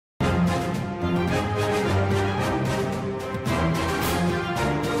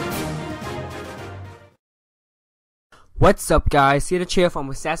What's up, guys? Here the chair from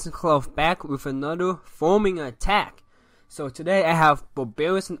Assassin's Cloth back with another foaming attack. So today I have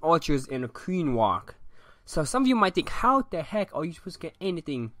Barbarians and Archers in a Queen Walk. So some of you might think, how the heck are you supposed to get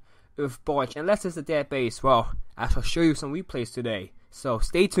anything with Barch unless it's a dead base? Well, I shall show you some replays today. So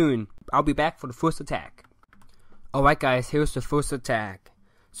stay tuned. I'll be back for the first attack. Alright guys, here's the first attack.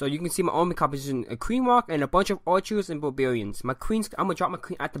 So you can see my army composition, a Queen Walk and a bunch of Archers and Barbarians. I'm gonna drop my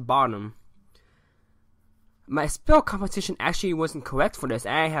Queen at the bottom. My spell competition actually wasn't correct for this.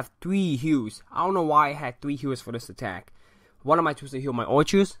 I have 3 heals. I don't know why I had 3 heals for this attack. One of my supposed to heal my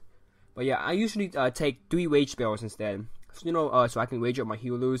Archers. But yeah, I usually take 3 rage spells instead. So, so I can rage up my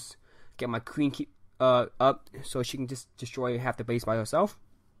healers, get my Queen up so she can just destroy half the base by herself.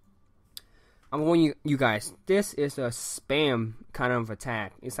 I'm warning you guys, this is a spam kind of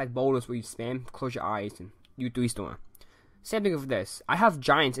attack. It's like boulders where you spam, close your eyes, and you 3-storm. Same thing with this. I have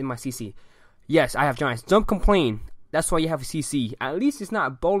giants in my CC. Yes, I have giants. Don't complain. That's why you have a CC. At least it's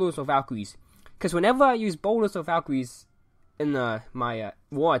not boulders or Valkyries. Because whenever I use boulders or Valkyries in my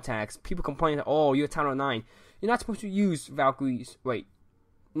war attacks, people complain that, oh, you're Townhall 9. You're not supposed to use Valkyries. Wait.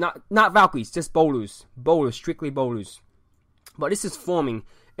 Not Valkyries, just boulders. Boulders, strictly boulders. But this is forming.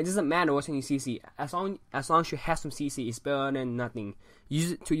 It doesn't matter what's in your CC. As long as you have some CC, it's better than nothing.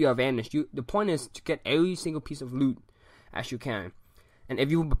 Use it to your advantage. The point is to get every single piece of loot as you can. And if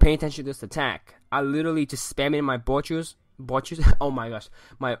you pay attention to this attack, I literally just spam in my Barchers, oh my gosh,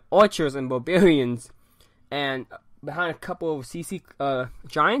 my Archers and Barbarians, and behind a couple of CC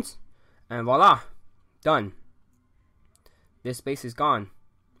giants, and voila, done. This base is gone.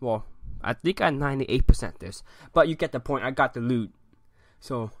 Well, I think I 98% this, but you get the point. I got the loot,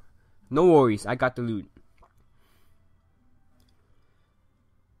 so no worries. I got the loot.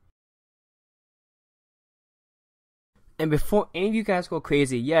 And before any of you guys go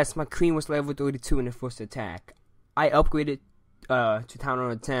crazy, yes, my Queen was level 32 in the first attack. I upgraded to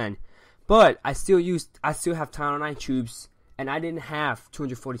Townhall 10, but I still have Townhall 9 troops, and I didn't have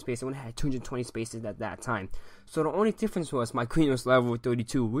 240 spaces. I only had 220 spaces at that time. So the only difference was my Queen was level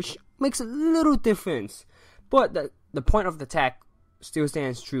 32, which makes a little difference. But the point of the attack still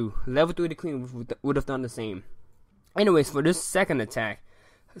stands true. Level 30 Queen would have done the same. Anyways, for this second attack,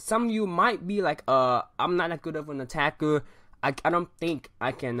 some of you might be like, I'm not that good of an attacker. I don't think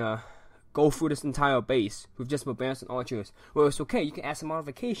I can go through this entire base with just Barbarians and Archers. Well, it's okay. You can add some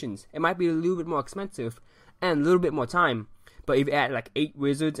modifications. It might be a little bit more expensive and a little bit more time. But if you add like 8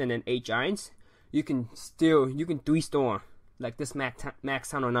 wizards and then 8 giants, you can 3-storm like this max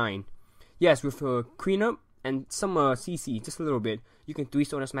Townhall 9. Yes, with a Queen up and some CC, just a little bit, you can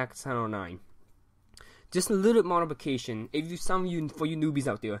 3-storm this max Townhall 9. Just a little modification. For you newbies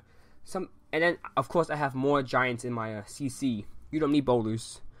out there, and then of course I have more giants in my CC. You don't need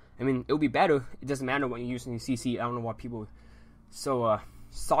boulders. I mean, it'll be better. It doesn't matter when you're using your CC. I don't know why people are so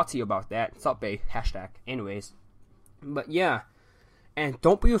salty about that. Salt Bay hashtag. Anyways, but yeah, and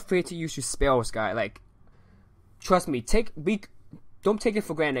don't be afraid to use your spells, guy. Like, trust me. Don't take it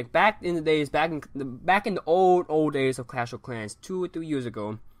for granted. Back in the days, back in the old days of Clash of Clans, 2 or 3 years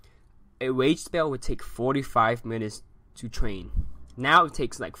ago, a rage spell would take 45 minutes to train. Now it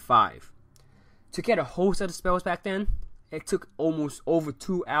takes like 5. To get a whole set of spells back then, it took almost over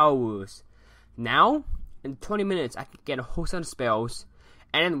 2 hours. Now, in 20 minutes, I can get a whole set of spells.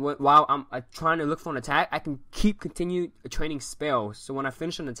 And while I'm trying to look for an attack, I can continue training spells. So when I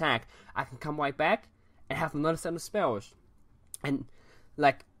finish an attack, I can come right back and have another set of spells. And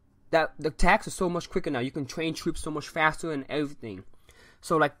like that, the attacks are so much quicker now. You can train troops so much faster and everything.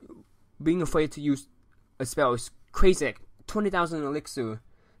 So like, being afraid to use a spell is crazy. Like 20,000 elixir.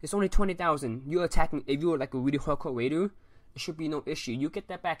 It's only 20,000. You're attacking. If you're like a really hardcore raider, it should be no issue. You get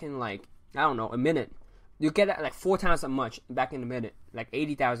that back in like, I don't know, a minute. You get that like 4 times as much back in a minute. Like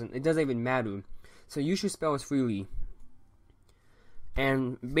 80,000. It doesn't even matter. So use your spells freely.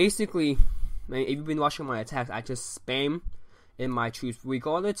 And basically, if you've been watching my attacks, I just spam in my troops.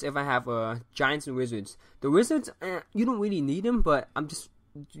 Regardless if I have giants and wizards. The wizards, you don't really need them, but I'm just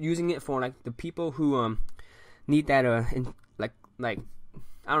using it for like the people who need that like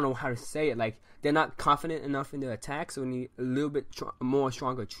I don't know how to say it, like they're not confident enough in their attacks, so need a little bit more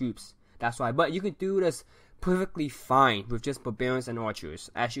stronger troops. That's why. But you can do this perfectly fine with just Barbarians and Archers,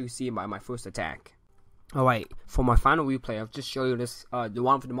 as you can see by my first attack. Alright, for my final replay, I'll just show you this the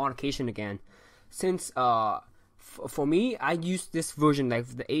one for the modification again. Since for me, I used this version like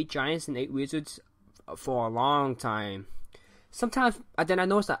the 8 giants and 8 wizards for a long time. Sometimes then I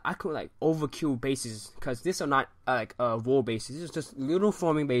noticed that I could like overkill bases, because these are not like war bases. These are just little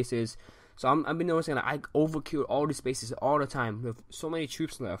forming bases. So I've been noticing that I overkill all these bases all the time with so many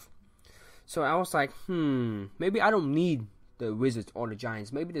troops left. So I was like, maybe I don't need the wizards or the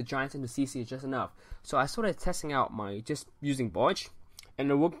giants. Maybe the giants and the CC is just enough. So I started testing out just using Barch,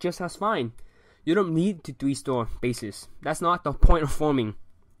 and it worked just as fine. You don't need to 3-star bases. That's not the point of farming.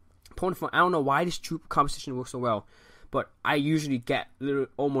 I don't know why this troop composition works so well, but I usually get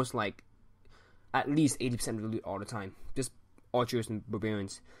almost like at least 80% of the loot all the time. Just archers and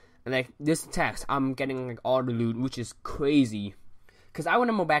barbarians. And like this attacks, I'm getting like all the loot, which is crazy. Cause I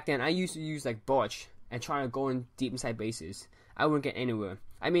remember back then I used to use like Barch and try to go in deep inside bases. I wouldn't get anywhere.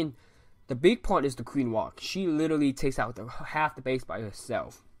 I mean, the big part is the Queen Walk. She literally takes out half the base by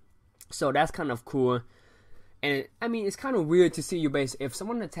herself. So that's kind of cool. And I mean, it's kind of weird to see your base. If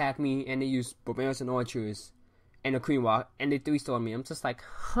someone attack me and they use barbarians and archers and a Queen Walk and they 3-star me, I'm just like,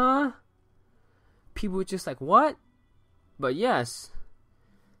 huh? People are just like, what? But yes,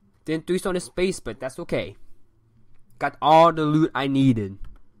 didn't 3-star this base, but that's okay. Got all the loot I needed.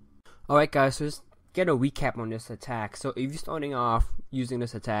 Alright guys, so just get a recap on this attack. So if you're starting off using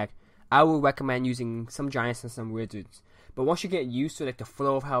this attack, I would recommend using some giants and some wizards. But once you get used to like the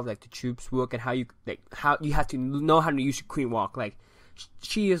flow of how like the troops work and how you have to know how to use your Queen Walk. Like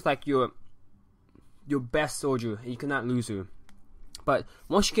she is like your best soldier and you cannot lose her. But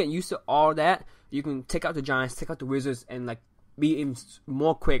once you get used to all that, you can take out the giants, take out the wizards, and like be even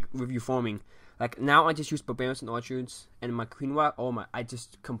more quick with your farming. Like now I just use barbarians and archers and my Queen Walk. I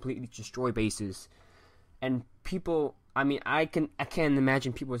just completely destroy bases. And people, I mean, I can't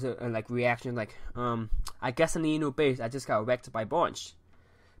imagine people's like reaction, like, I guess I need a new base. I just got wrecked by Barch.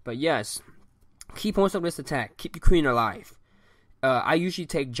 But yes, keep on this attack. Keep your queen alive. I usually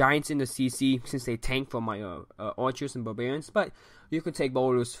take giants in the CC since they tank for my archers and barbarians. But you can take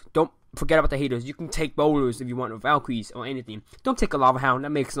bowlers. Don't forget about the haters. You can take bowlers if you want, or Valkyries or anything. Don't take a lava hound. That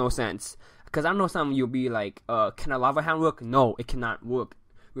makes no sense. Because I know some of you'll be like, can a lava hound work? No, it cannot work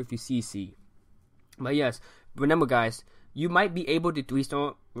with your CC. But yes, remember guys, you might be able to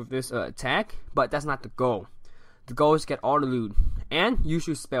 3-star with this attack, but that's not the goal. The goal is to get all the loot. And use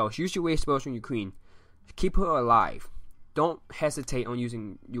your spells. Use your waste spells from your queen. Keep her alive. Don't hesitate on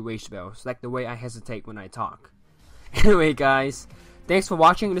using your waste spells, like the way I hesitate when I talk. Anyway guys, thanks for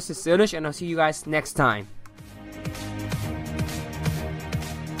watching. This is SillageYT, and I'll see you guys next time.